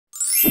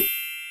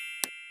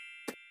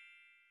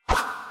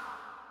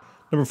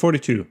Number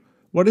 42.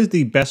 What is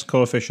the best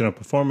coefficient of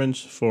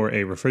performance for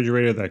a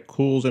refrigerator that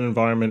cools an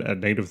environment at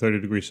negative 30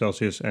 degrees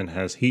Celsius and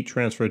has heat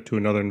transferred to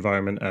another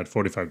environment at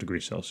 45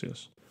 degrees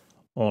Celsius?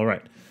 All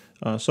right.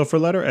 So for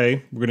letter A,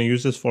 we're going to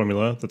use this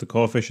formula that the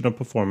coefficient of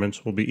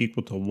performance will be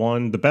equal to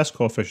 1. The best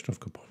coefficient of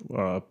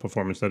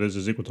performance, that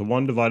is equal to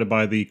 1 divided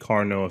by the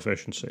Carnot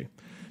efficiency.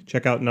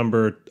 Check out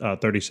number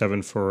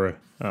 37 for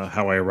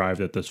how I arrived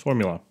at this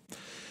formula.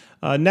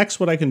 Next,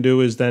 what I can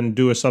do is then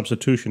do a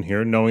substitution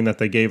here, knowing that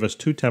they gave us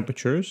two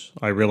temperatures.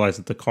 I realize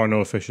that the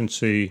Carnot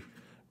efficiency,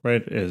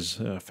 right,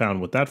 is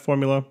found with that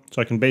formula.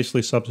 So I can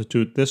basically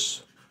substitute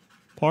this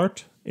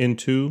part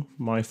into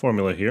my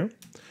formula here.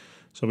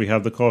 So we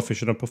have the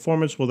coefficient of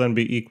performance will then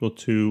be equal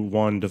to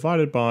 1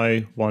 divided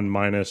by 1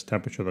 minus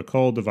temperature of the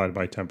cold divided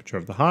by temperature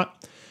of the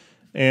hot,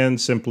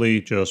 and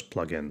simply just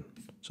plug in.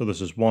 So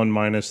this is 1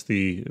 minus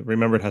the,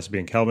 remember it has to be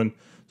in Kelvin.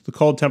 The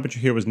cold temperature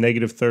here was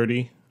negative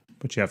 30,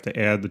 but you have to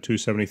add the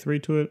 273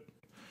 to it.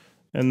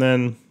 And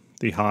then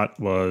the hot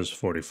was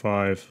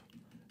 45,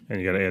 and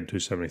you got to add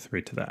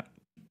 273 to that.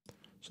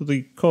 So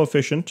the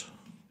coefficient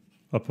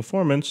of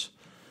performance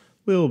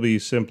will be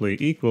simply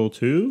equal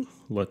to,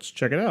 let's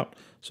check it out.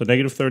 So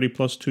negative 30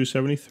 plus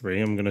 273,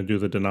 I'm going to do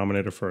the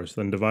denominator first,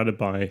 then divided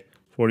by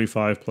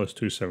 45 plus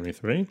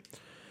 273.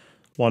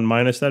 1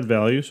 minus that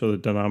value, so the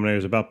denominator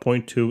is about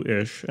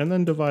 0.2-ish, and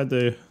then divide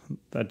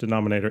that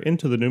denominator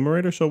into the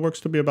numerator, so it works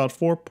to be about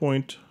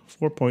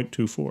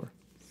 4.24.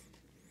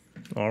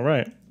 All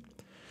right.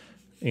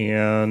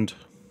 And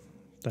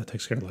that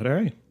takes care of letter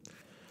A.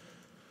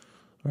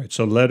 All right,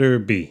 so letter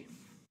B.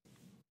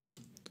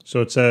 So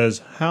it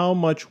says, how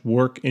much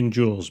work in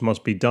joules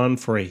must be done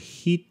for a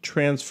heat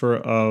transfer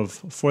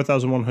of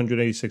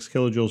 4,186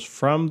 kilojoules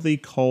from the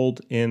cold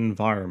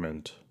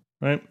environment,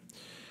 right?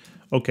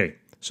 Okay,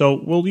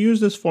 so we'll use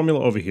this formula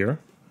over here,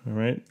 all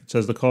right? It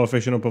says the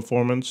coefficient of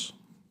performance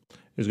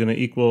is going to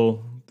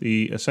equal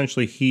the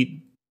essentially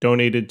heat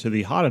donated to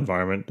the hot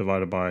environment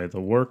divided by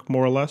the work,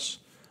 more or less,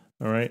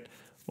 all right?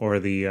 Or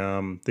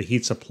the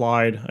heat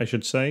supplied, I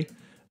should say,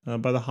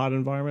 by the hot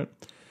environment.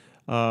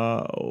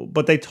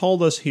 But they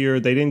told us here,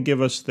 they gave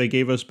us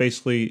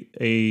basically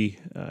a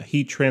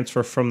heat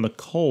transfer from the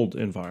cold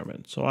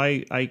environment. So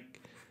I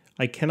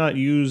cannot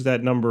use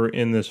that number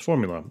in this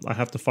formula. I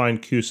have to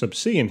find Q sub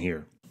C in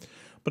here.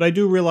 But I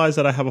do realize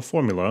that I have a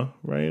formula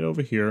right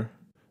over here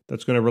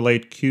that's going to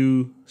relate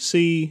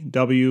QC,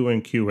 W,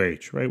 and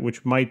QH, right,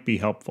 which might be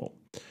helpful.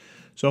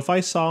 So if I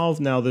solve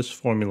now this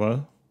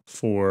formula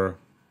for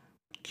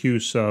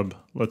Q sub,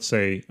 let's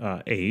say,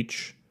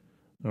 H,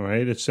 all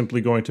right, it's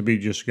simply going to be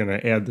just going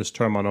to add this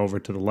term on over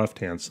to the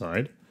left-hand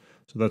side.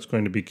 So that's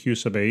going to be Q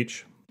sub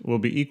H will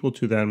be equal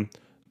to then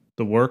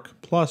the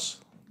work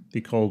plus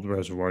the cold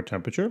reservoir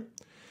temperature.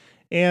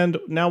 And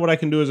now what I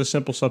can do is a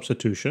simple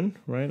substitution,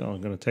 right? I'm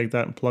going to take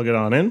that and plug it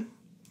on in.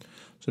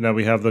 So now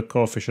we have the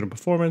coefficient of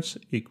performance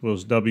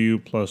equals W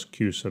plus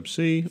Q sub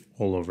C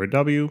all over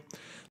W.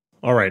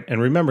 All right, and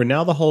remember,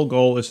 now the whole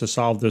goal is to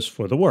solve this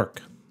for the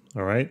work.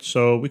 All right,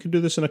 so we can do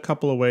this in a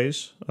couple of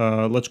ways.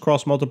 Let's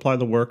cross multiply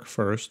the work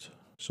first.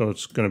 So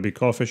it's going to be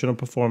coefficient of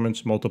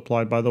performance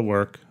multiplied by the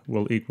work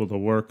will equal the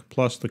work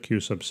plus the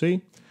Q sub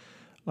C.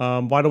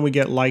 Why don't we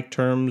get like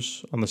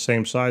terms on the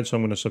same side? So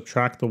I'm going to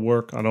subtract the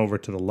work on over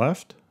to the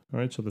left. All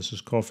right, so this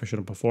is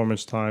coefficient of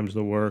performance times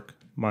the work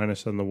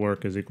minus then the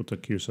work is equal to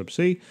Q sub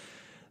C.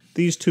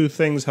 These two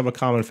things have a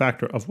common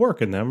factor of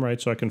work in them, right?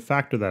 So I can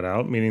factor that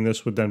out, meaning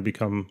this would then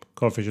become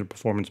coefficient of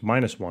performance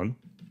minus 1.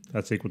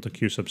 That's equal to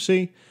Q sub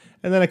C.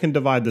 And then I can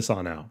divide this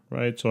on out,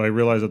 right? So I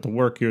realize that the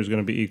work here is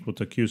going to be equal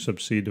to Q sub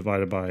C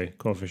divided by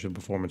coefficient of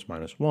performance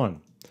minus 1.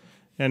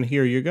 And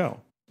here you go.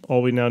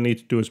 All we now need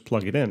to do is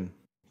plug it in,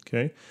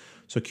 okay?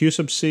 So Q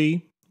sub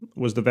C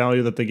was the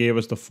value that they gave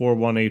us, the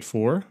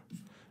 4184,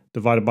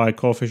 divided by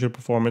coefficient of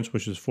performance,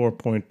 which is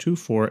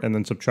 4.24, and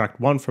then subtract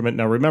 1 from it.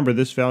 Now remember,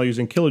 this value is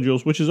in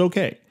kilojoules, which is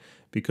okay,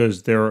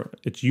 because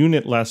it's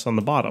unit less on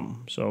the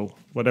bottom. So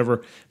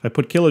whatever, if I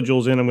put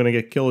kilojoules in, I'm going to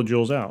get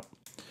kilojoules out.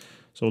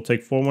 So we'll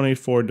take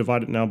 4184,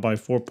 divide it now by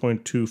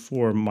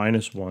 4.24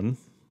 minus 1.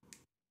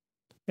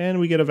 And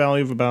we get a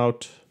value of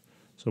about,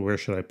 so where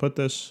should I put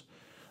this?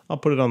 I'll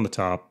put it on the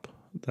top.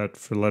 That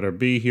for letter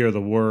B here, the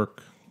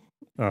work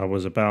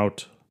was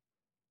about,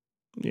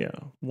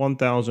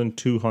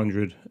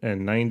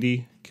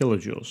 1,290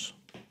 kilojoules.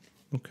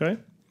 Okay,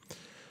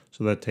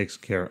 so that takes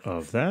care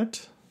of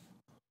that.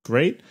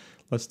 Great.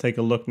 Let's take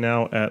a look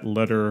now at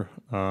letter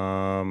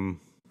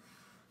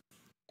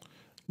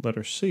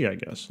C, I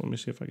guess. Let me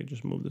see if I can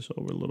just move this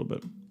over a little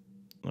bit.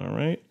 All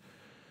right.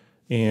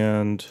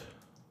 And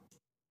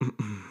all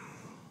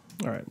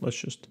right, let's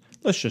just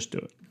do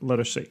it.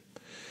 Letter C.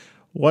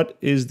 What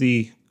is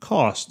the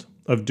cost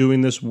of doing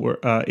this work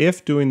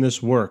if doing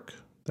this work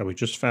that we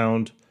just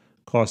found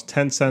cost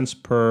 10 cents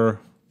per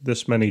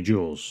this many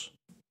joules?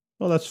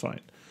 Well, that's fine.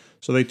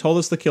 So they told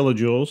us the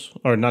kilojoules,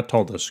 or not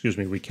told us, excuse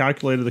me, we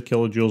calculated the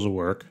kilojoules of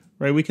work,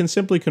 right? We can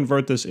simply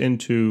convert this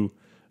into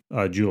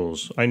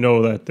joules. I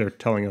know that they're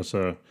telling us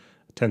a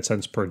 10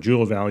 cents per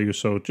joule value.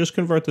 So just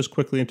convert this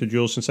quickly into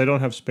joules. Since I don't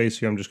have space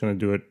here, I'm just going to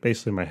do it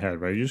basically in my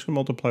head, right? You're just going to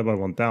multiply by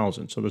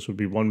 1,000. So this would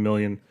be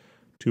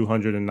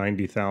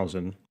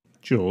 1,290,000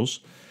 joules.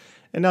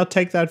 And now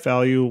take that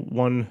value,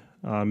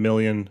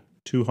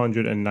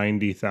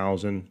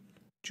 1,290,000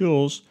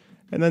 joules,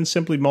 and then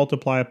simply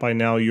multiply it by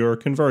now your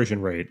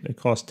conversion rate. It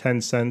costs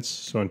 10 cents,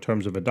 so in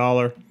terms of a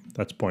dollar,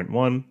 that's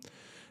 0.1.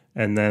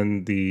 And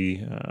then the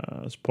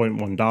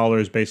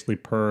 $0.1 basically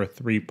per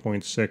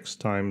 3.6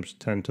 times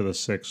 10 to the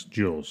 6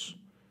 joules.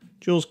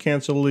 Joules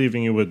cancel,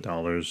 leaving you with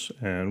dollars,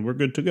 and we're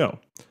good to go.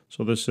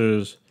 So this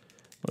is,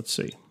 let's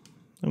see,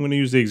 I'm going to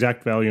use the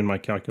exact value in my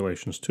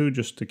calculations too,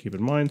 just to keep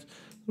in mind.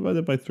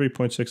 Divided by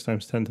 3.6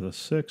 times 10 to the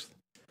 6th.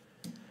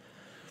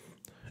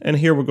 And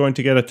here we're going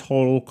to get a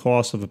total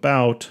cost of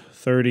about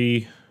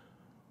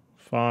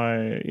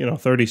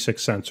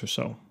 36 cents or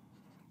so.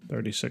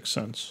 36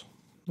 cents.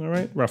 All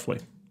right, roughly.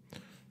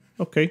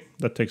 Okay,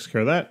 that takes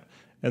care of that.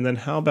 And then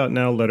how about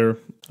now letter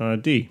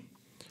D?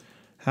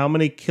 How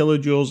many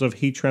kilojoules of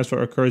heat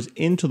transfer occurs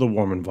into the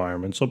warm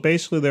environment? So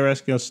basically they're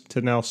asking us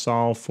to now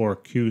solve for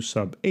Q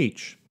sub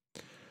H.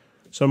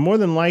 So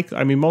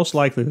most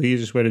likely the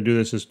easiest way to do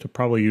this is to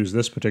probably use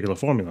this particular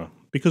formula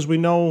because we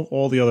know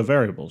all the other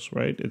variables,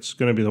 right? It's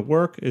going to be the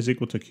work is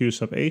equal to Q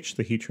sub H,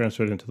 the heat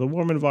transferred into the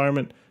warm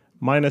environment,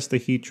 minus the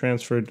heat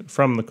transferred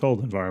from the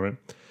cold environment.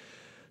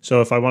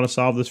 So if I want to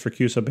solve this for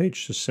Q sub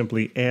H, just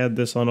simply add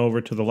this on over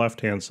to the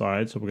left-hand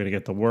side. So we're going to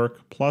get the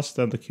work plus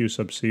then the Q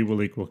sub C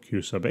will equal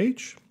Q sub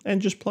H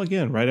and just plug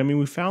in, right? I mean,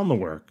 we found the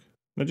work.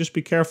 Now just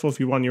be careful if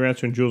you want your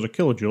answer in joules or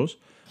kilojoules.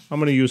 I'm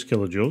going to use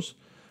kilojoules.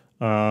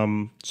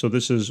 So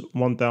this is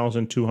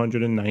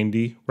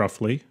 1,290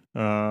 roughly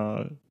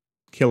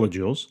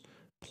kilojoules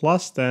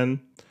plus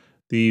then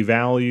the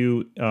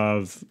value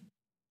of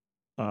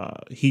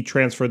heat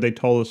transfer they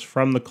told us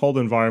from the cold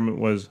environment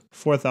was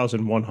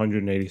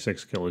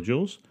 4,186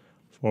 kilojoules,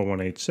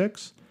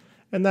 4186,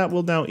 and that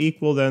will now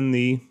equal then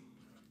the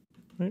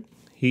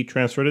heat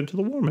transferred into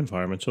the warm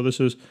environment. So this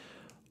is,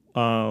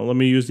 let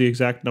me use the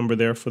exact number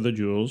there for the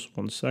joules.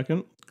 1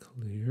 second,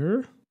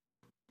 clear.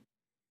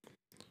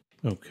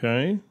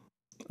 Okay,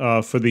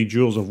 for the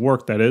joules of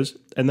work that is,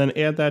 and then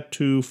add that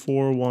to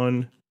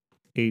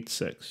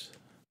 4186.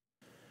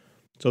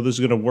 So this is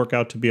going to work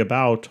out to be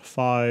about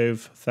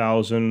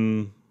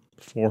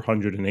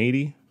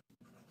 5,480,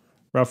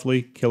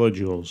 roughly,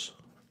 kilojoules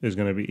is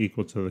going to be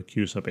equal to the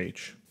Q sub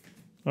H.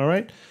 All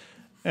right,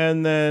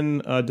 and then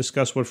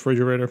discuss what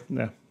refrigerator.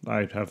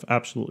 I have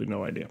absolutely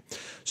no idea.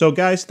 So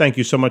guys, thank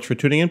you so much for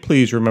tuning in.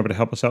 Please remember to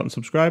help us out and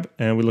subscribe,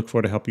 and we look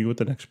forward to helping you with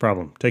the next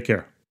problem. Take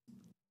care.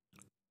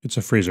 It's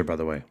a freezer, by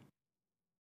the way.